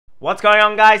What's going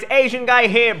on, guys? Asian Guy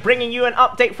here, bringing you an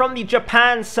update from the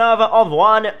Japan server of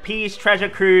One Piece Treasure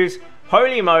Cruise.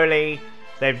 Holy moly,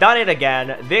 they've done it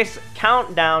again. This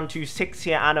countdown to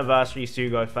 6-year anniversary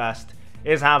sugo-fest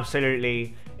is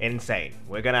absolutely insane.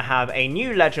 We're gonna have a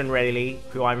new legend Rayleigh,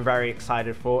 who I'm very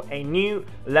excited for, a new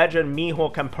legend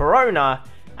MIHAWK and Perona,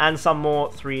 and some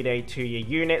more 3-day 2-year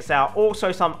units. There are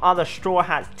also some other Straw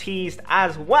Hats teased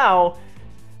as well,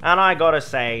 and I gotta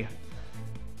say,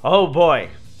 oh boy,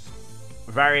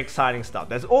 very exciting stuff.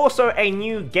 There's also a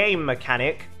new game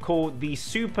mechanic called the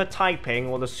super typing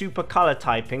or the super color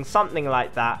typing, something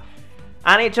like that,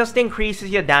 and it just increases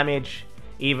your damage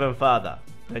even further.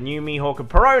 The new MIHAWK and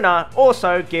Perona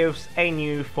also gives a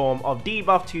new form of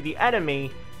debuff to the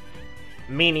enemy,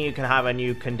 meaning you can have a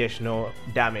new conditional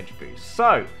damage boost.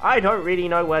 So I don't really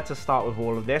know where to start with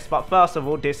all of this, but first of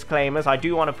all, disclaimers. I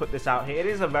do want to put this out here. It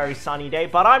is a very sunny day,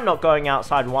 but I'm not going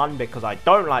outside, one, because I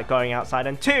don't like going outside,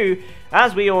 and two,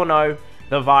 as we all know,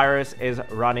 the virus is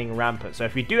running rampant. So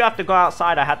if you do have to go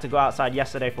outside, I had to go outside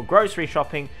yesterday for grocery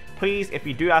shopping. Please, if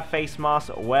you do have face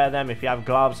masks, wear them. If you have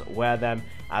gloves, wear them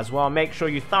as well. Make sure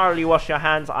you thoroughly wash your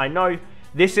hands. I know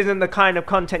this isn't the kind of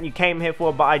content you came here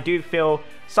for, but I do feel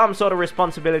some sort of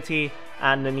responsibility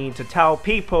and the need to tell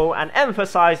people and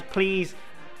emphasize, please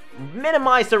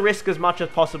minimize the risk as much as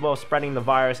possible of spreading the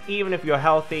virus. Even if you're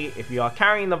healthy, if you are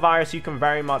carrying the virus, you can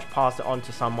very much pass it on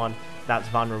to someone that's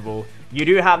vulnerable. You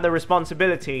do have the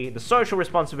responsibility, the social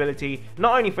responsibility,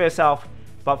 not only for yourself,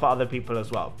 but for other people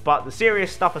as well. But the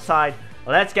serious stuff aside,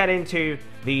 let's get into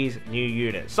these new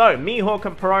units. So, MIHAWK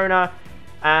and Perona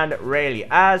and Rayleigh.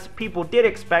 As people did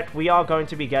expect, we are going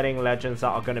to be getting legends that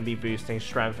are going to be boosting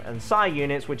strength and psi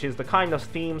units, which is the kind of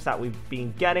themes that we've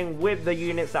been getting with the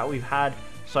units that we've had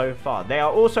so far. They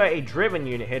are also a driven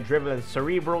unit here, driven and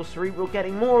cerebral. Cerebral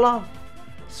getting more love.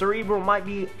 Cerebral might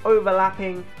be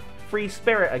overlapping Free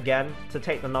Spirit again to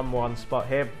take the #1 spot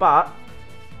here, but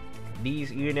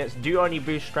these units do only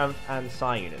boost strength and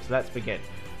psi units. Let's begin.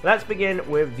 Let's begin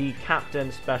with the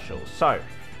Captain Special. So,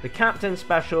 the Captain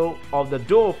Special of the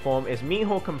dual form is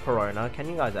MIHAWK and Perona. Can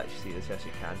you guys actually see this? Yes,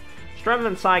 you can. Strength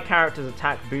and Psi characters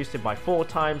attack boosted by 4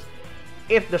 times.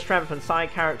 If the Strength and Psi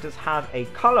characters have a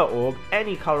color orb,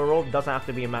 any color orb, doesn't have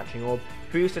to be a matching orb,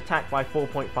 boost attack by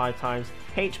 4.5 times,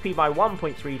 HP by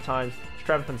 1.3 times.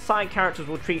 Strength and Psi characters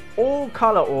will treat all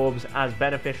color orbs as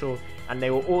beneficial, and they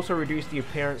will also reduce the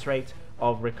appearance rate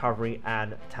of recovery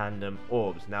and tandem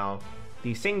orbs. Now,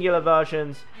 the singular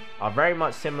versions are very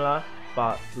much similar,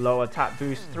 but lower attack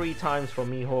boost 3 times for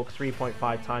MIHAWK,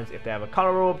 3.5 times if they have a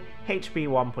color orb, HP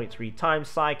 1.3 times.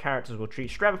 Psi characters will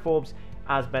treat strength orbs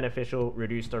as beneficial,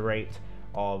 reduce the rate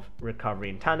of recovery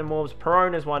in tandem orbs.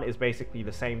 Perona's one is basically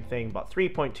the same thing, but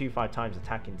 3.25 times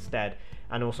attack instead.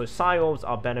 And also Psi orbs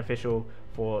are beneficial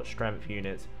for strength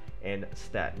units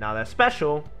instead. Now their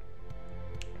special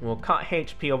will cut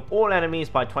HP of all enemies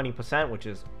by 20%, which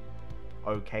is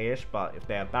okay-ish, but if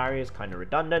they have barriers, kind of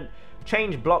redundant.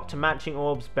 Change block to matching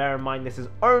orbs. Bear in mind, this is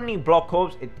only block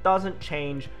orbs. It doesn't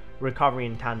change recovery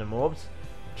in tandem orbs.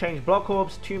 Change block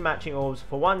orbs to matching orbs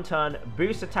for 1 turn.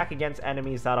 Boost attack against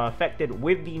enemies that are affected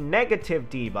with the negative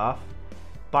debuff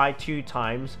by 2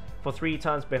 times. For 3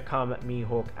 turns, become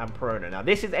MIHAWK and Perona. Now,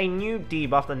 this is a new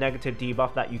debuff, the negative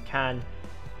debuff, that you can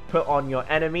put on your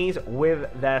enemies with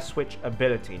their switch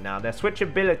ability. Now, their switch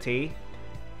ability,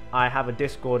 I have a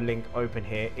Discord link open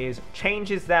here, is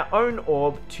changes their own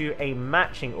orb to a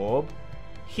matching orb,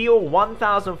 heal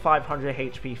 1500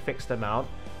 HP fixed amount,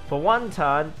 for 1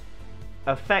 turn,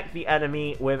 affect the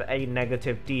enemy with a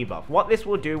negative debuff. What this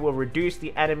will do will reduce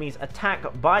the enemy's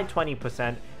attack by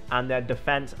 20% and their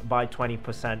defense by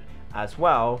 20% as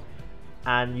well,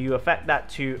 and you affect that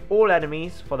to all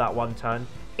enemies for that 1 turn.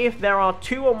 If there are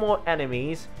 2 or more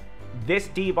enemies, this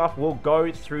debuff will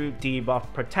go through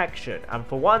debuff protection, and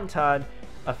for 1 turn,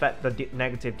 affect the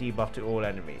negative debuff to all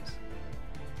enemies.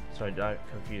 So don't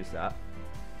confuse that.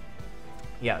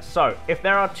 Yeah, so if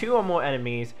there are 2 or more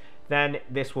enemies, then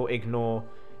this will ignore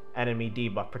enemy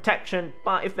debuff protection.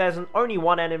 But if there's only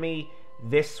 1 enemy,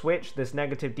 this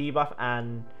negative debuff,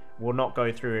 and will not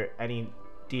go through any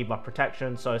debuff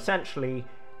protection. So essentially,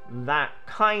 that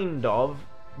kind of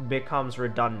becomes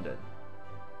redundant.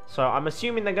 So I'm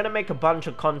assuming they're going to make a bunch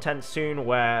of content soon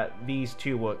where these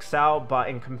 2 will excel, but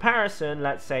in comparison,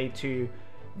 let's say, to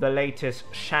the latest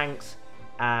Shanks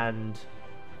and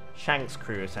Shanks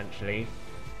crew, essentially,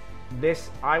 this,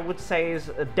 I would say, is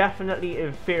a definitely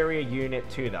inferior unit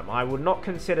to them. I would not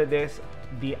consider this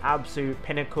the absolute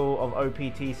pinnacle of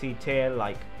OPTC tier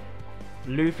like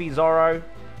Luffy, Zoro,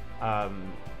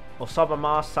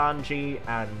 Osobama, Sanji,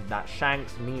 and that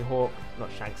Shanks, MIHAWK, not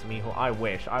Shanks, MIHAWK, I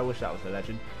wish that was the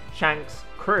legend. Shanks'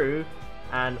 crew,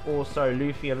 and also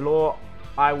Luffy and Law,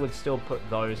 I would still put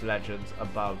those legends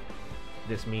above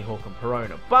this MIHAWK and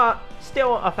Perona. But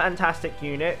still a fantastic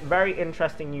unit, very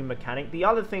interesting new mechanic. The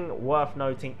other thing worth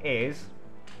noting is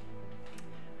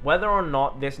whether or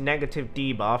not this negative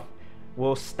debuff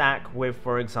will stack with,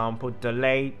 for example,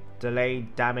 delayed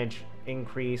damage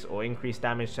increase or increased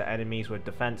damage to enemies with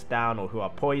defense down or who are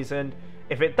poisoned.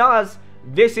 If it does,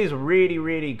 this is really,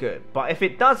 really good. But if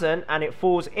it doesn't, and it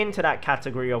falls into that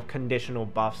category of conditional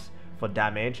buffs for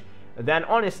damage, then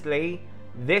honestly,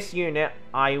 this unit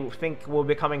I think will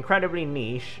become incredibly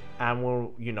niche and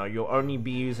will, you know, you'll only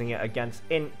be using it against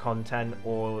int content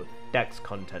or dex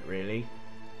content really.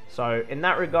 So in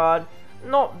that regard,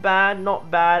 not bad,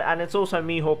 and it's also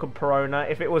MIHAWK and Perona.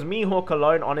 If it was MIHAWK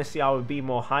alone, honestly, I would be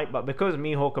more hyped, but because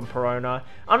MIHAWK and Perona,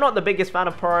 I'm not the biggest fan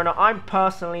of Perona. I'm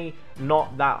personally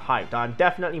not that hyped. I'm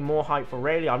definitely more hyped for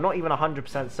Rayleigh. I'm not even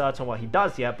 100% certain what he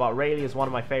does yet, but Rayleigh is one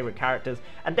of my favorite characters,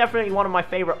 and definitely one of my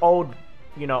favorite old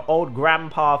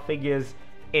grandpa figures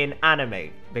in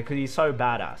anime, because he's so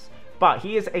badass. But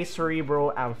he is a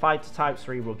Cerebral and Fighter type,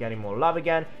 Cerebral getting more love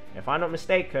again. If I'm not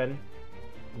mistaken,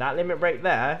 that limit break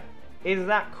there, is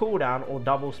that cooldown or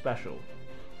double special?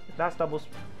 If that's double,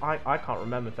 I can't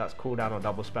remember if that's cooldown or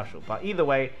double special. But either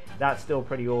way, that's still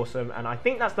pretty awesome. And I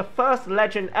think that's the first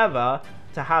legend ever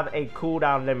to have a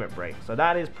cooldown limit break. So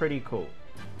that is pretty cool.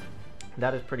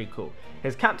 That is pretty cool.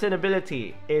 His captain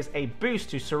ability is a boost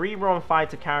to Cerebral and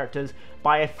Fighter characters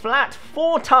by a flat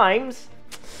 4 times.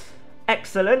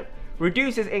 Excellent.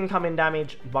 Reduces incoming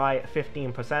damage by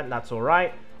 15%. That's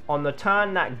alright. On the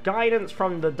turn that Guidance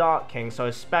from the Dark King, so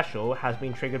special, has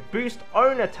been triggered, boost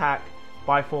own attack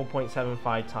by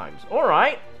 4.75 times.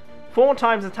 Alright, 4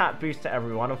 times attack boost to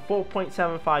everyone and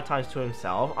 4.75 times to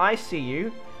himself. I see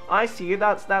you.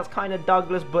 That's kind of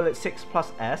Douglas Bullet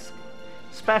 6+esque.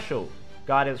 Special,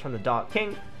 Guidance from the Dark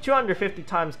King, 250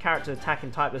 times character attack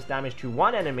and typeless damage to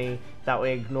one enemy that will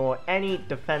ignore any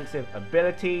defensive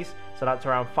abilities. So that's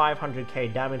around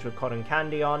 500k damage with Cotton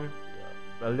Candy on.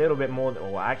 A little bit more,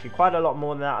 or actually quite a lot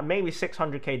more than that, maybe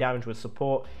 600k damage with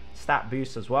support stat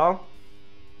boost as well.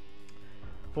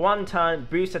 For one turn,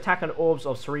 boost attack and orbs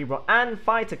of Cerebral and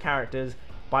Fighter characters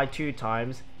by 2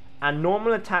 times, and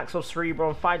normal attacks of Cerebral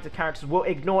and Fighter characters will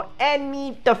ignore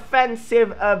any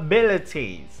defensive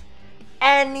abilities.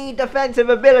 And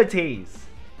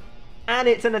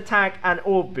it's an attack and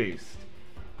orb boost.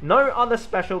 No other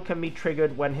special can be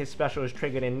triggered when his special is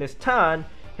triggered in this turn.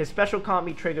 His special can't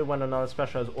be triggered when another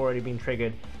special has already been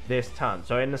triggered this turn.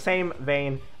 So in the same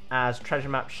vein as Treasure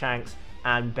Map Shanks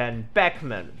and Ben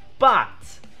Beckman.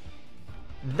 But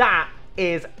that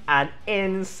is an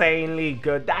insanely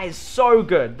good. That is so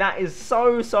good. That is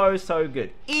so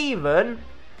good. Even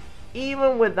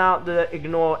without the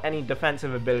ignore any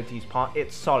defensive abilities part,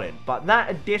 it's solid. But that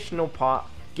additional part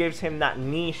gives him that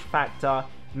niche factor,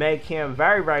 making him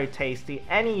very tasty.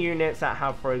 Any units that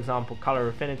have, for example, color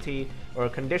affinity or a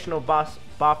conditional buff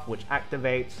which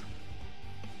activates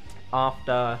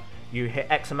after you hit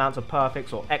X amount of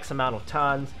perfects or X amount of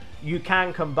turns, you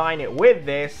can combine it with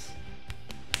this,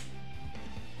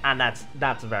 and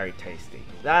that's very tasty.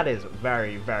 That is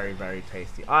very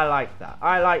tasty. I like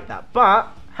that. But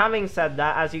having said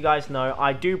that, as you guys know,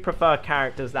 I do prefer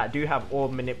characters that do have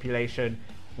orb manipulation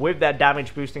with their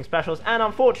damage boosting specials, and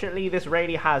unfortunately this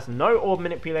Rayleigh has no orb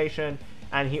manipulation,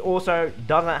 and he also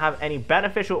doesn't have any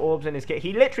beneficial orbs in his kit.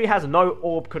 He literally has no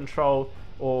orb control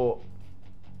or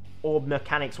orb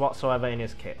mechanics whatsoever in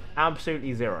his kit.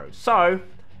 Absolutely zero. So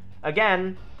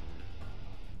again,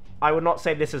 I would not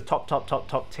say this is top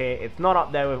tier. It's not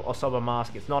up there with Osoba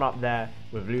Mask, it's not up there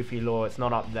with Luffy Law, it's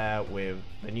not up there with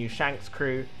the new Shanks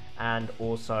crew, and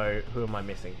also, who am I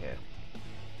missing here?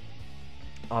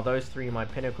 Are those 3 my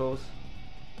pinnacles?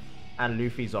 And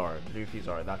Luffy Zoro,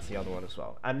 that's the other one as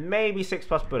well. And maybe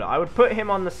 6+ Bullet. I would put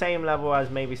him on the same level as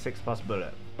maybe 6+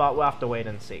 Bullet, but we'll have to wait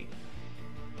and see.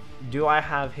 Do I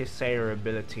have his Sailor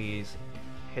abilities?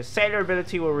 His Sailor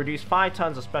ability will reduce 5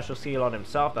 turns of special seal on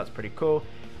himself, that's pretty cool.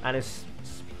 And his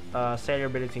Sailor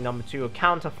ability number 2 will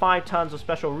counter 5 turns of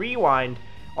special rewind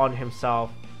on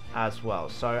himself as well.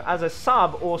 So as a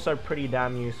sub, also pretty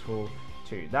damn useful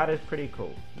too. That is pretty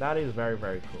cool. That is very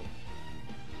cool.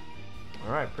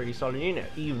 Alright, pretty solid unit.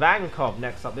 Ivankov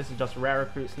next up. This is just rare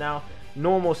recruits now.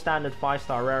 Normal standard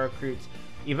 5-star rare recruits.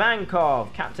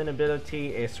 Ivankov, captain ability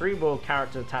is Cerebral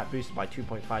character attack boosted by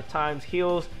 2.5 times.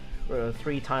 Heals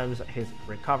 3 times his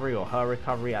recovery or her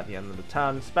recovery at the end of the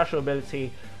turn. Special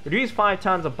ability, reduce 5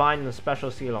 turns of binding the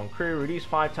special seal on crew. Reduce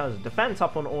 5 turns of defense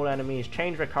up on all enemies.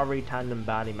 Change recovery, tandem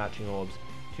badly matching orbs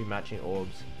to matching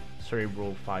orbs.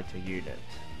 Cerebral fighter unit.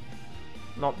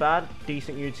 not bad.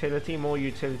 Decent utility, more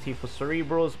utility for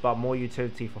cerebrals, but more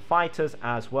utility for fighters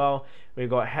as well. We've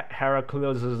got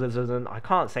Heracles, I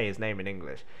can't say his name in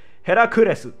English.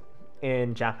 Heracles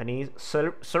in Japanese.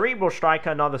 Cerebral Striker,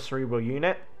 another cerebral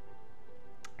unit.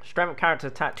 Strength character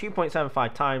attack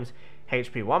 2.75 times,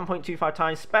 HP 1.25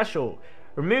 times. Special,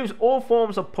 removes all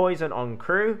forms of poison on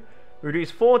crew.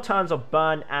 Reduce 4 turns of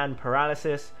burn and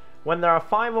paralysis. When there are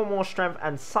 5 or more strength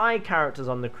and psi characters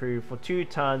on the crew for 2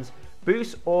 turns,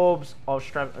 boost orbs of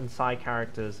strength and psi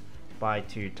characters by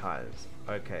 2 times.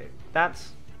 Okay,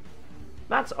 that's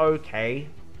okay.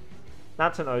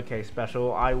 That's an okay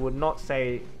special. I would not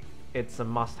say it's a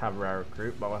must-have rare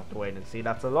recruit, but we'll have to wait and see.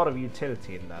 That's a lot of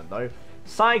utility in there, though.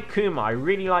 Sai Kuma, I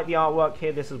really like the artwork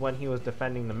here. This is when he was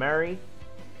defending the Mary.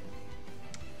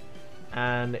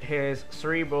 And his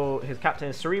captain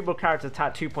is cerebral character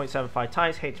attack 2.75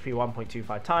 times, HP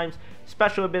 1.25 times.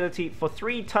 Special ability for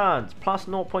 3 turns, plus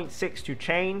 0.6 to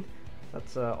chain.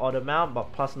 That's an odd amount,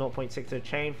 but plus 0.6 to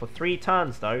chain for 3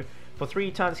 turns though. For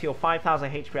 3 turns, heal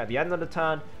 5,000 HP at the end of the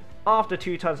turn. After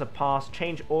 2 turns have passed,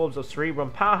 change orbs of cerebral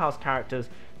and powerhouse characters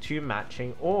to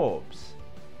matching orbs.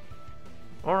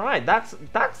 Alright, that's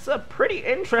a pretty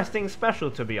interesting special,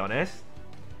 to be honest.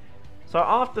 So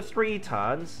after 3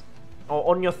 turns, or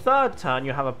on your 3rd turn,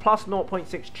 you have a plus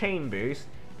 0.6 chain boost,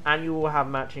 and you will have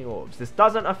matching orbs. This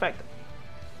doesn't affect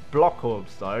block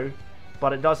orbs though,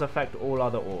 but it does affect all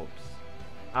other orbs,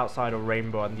 outside of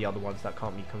Rainbow and the other ones that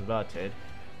can't be converted.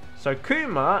 So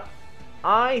Kuma,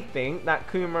 I think that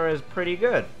Kuma is pretty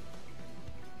good.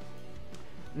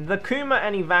 The Kuma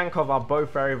and Ivankov are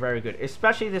both very, very good.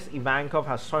 Especially this Ivankov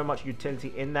has so much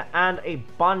utility in there and a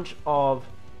bunch of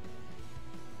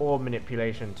orb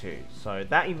manipulation too. So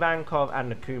that Ivankov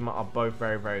and the Kuma are both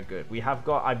very, very good. We have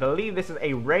got, I believe this is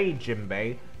a Ray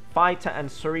Jinbei, fighter and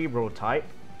cerebral type.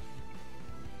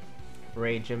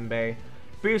 Ray Jinbei.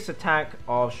 Boost attack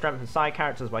of strength and psi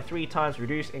characters by 3 times,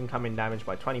 reduce incoming damage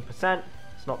by 20%.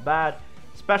 It's not bad.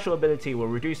 Special ability will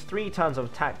reduce 3 turns of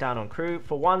attack down on crew.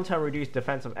 For 1 turn, reduce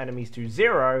defense of enemies to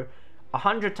 0.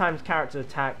 100 times character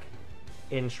attack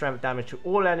in strength damage to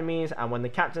all enemies. And when the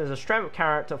captain is a strength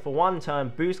character for 1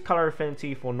 turn, boost color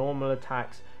affinity for normal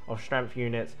attacks of strength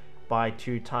units by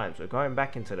 2 times. We're going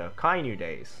back into the Kainu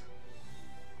days.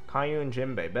 Kainu and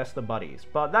Jinbei, best of buddies.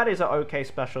 But that is an okay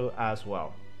special as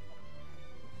well.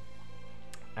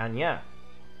 And yeah.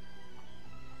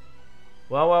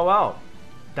 Well.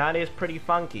 That is pretty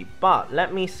funky. But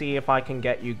let me see if I can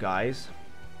get you guys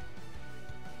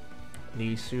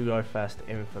the sugo-fest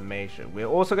information. We're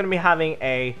also going to be having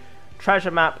a treasure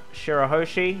map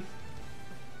Shirahoshi.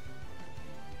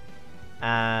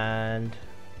 And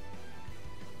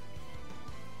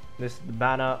this is the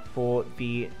banner for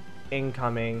the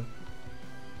incoming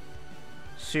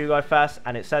sugo-fest.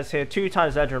 And it says here 2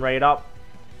 times legend rate up.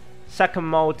 Second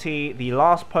multi, the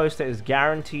last poster is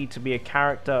guaranteed to be a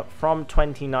character from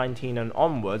 2019 and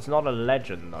onwards. Not a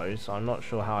legend though, so I'm not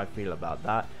sure how I feel about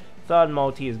that. Third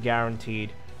multi is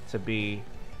guaranteed to be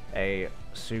a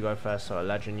sugo-fest, so a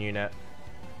legend unit.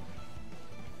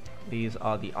 These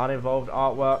are the unevolved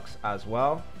artworks as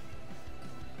well.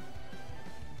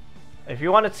 If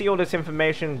you want to see all this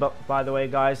information, but by the way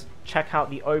guys, check out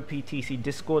the OPTC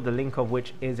Discord, the link of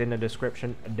which is in the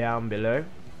description down below.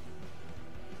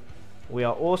 We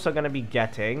are also going to be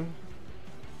getting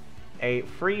a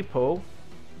free pull,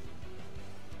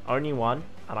 only one,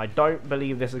 and I don't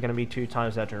believe this is going to be 2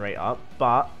 times legend rate up,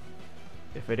 but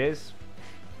if it is,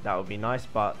 that would be nice,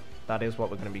 but that is what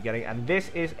we're going to be getting. And this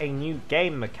is a new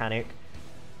game mechanic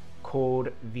called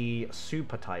the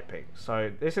super typing.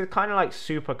 So this is kind of like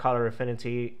super color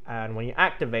affinity, and when you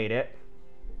activate it,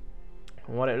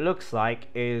 what it looks like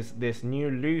is this new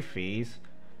Luffy's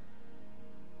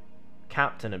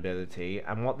captain ability.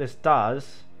 And what this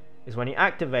does is when you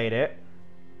activate it,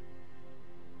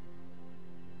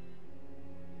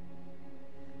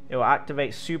 it will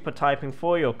activate super typing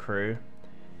for your crew.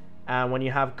 And when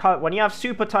you have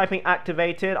super typing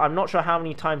activated, I'm not sure how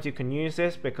many times you can use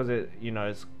this because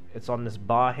it's on this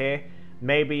bar here.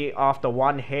 Maybe after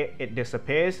 1 hit it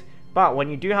disappears, but when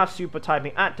you do have super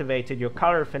typing activated, your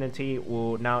color affinity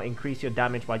will now increase your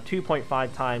damage by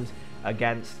 2.5 times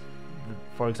against,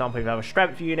 for example, if you have a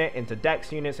strength unit into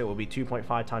dex units, it will be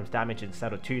 2.5 times damage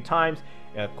instead of 2 times.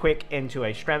 Quick into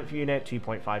a strength unit,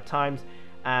 2.5 times.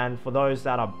 And for those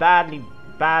that are bad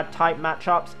type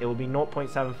matchups, it will be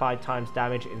 0.75 times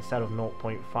damage instead of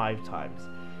 0.5 times.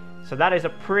 So that is a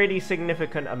pretty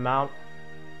significant amount.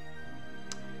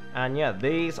 And yeah,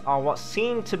 these are what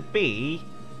seem to be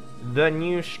the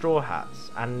new straw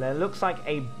hats. And there looks like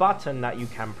a button that you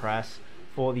can press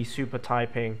for the super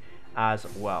typing as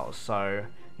well. So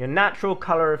Your natural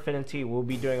color affinity will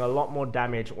be doing a lot more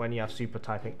damage when you have super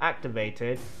typing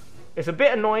activated. It's a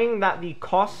bit annoying that the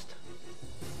cost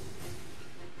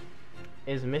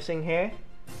is missing here.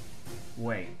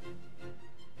 Wait.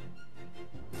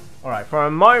 Alright, for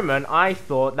a moment I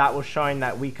thought that was showing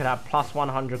that we could have plus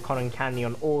 100 cotton candy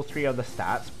on all 3 of the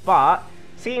stats, but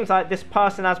seems like this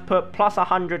person has put plus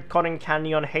 100 cotton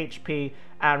candy on HP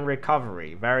and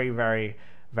recovery. Very, very,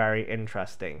 very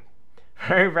interesting.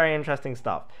 Very, very interesting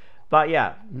stuff. But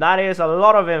yeah, that is a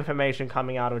lot of information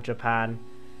coming out of Japan.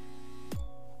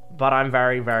 But I'm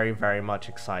very, very, very much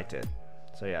excited.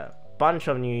 So yeah, bunch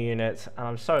of new units, and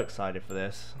I'm so excited for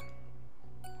this.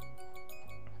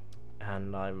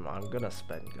 And I'm gonna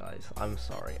spend, guys. I'm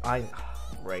sorry.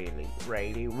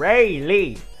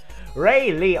 Rayleigh.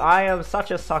 I am such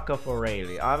a sucker for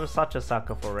Rayleigh. I'm such a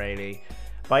sucker for Rayleigh.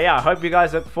 But yeah, I hope you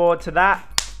guys look forward to that.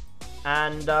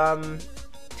 And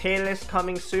tier list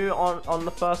coming soon on the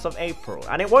 1st of April.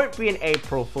 And it won't be an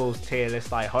April Fool's tier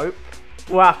list, I hope.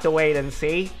 We'll have to wait and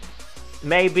see.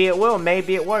 Maybe it will,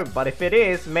 maybe it won't. But if it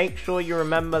is, make sure you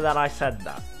remember that I said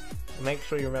that. Make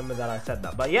sure you remember that I said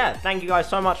that. But yeah, thank you guys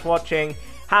so much for watching.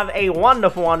 Have a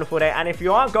wonderful, wonderful day. And if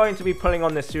you are going to be pulling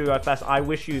on this sugo-fest, I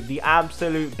wish you the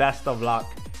absolute best of luck.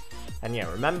 And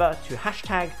yeah, remember to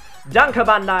hashtag Danke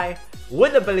Bandai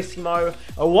with a Bellissimo.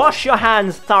 Wash your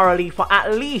hands thoroughly for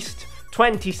at least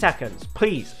 20 seconds.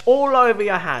 Please, all over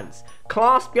your hands.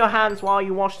 Clasp your hands while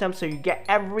you wash them so you get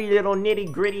every little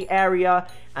nitty gritty area.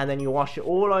 And then you wash it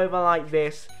all over like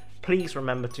this. Please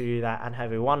remember to do that and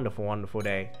have a wonderful, wonderful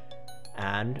day.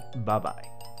 And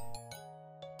bye-bye.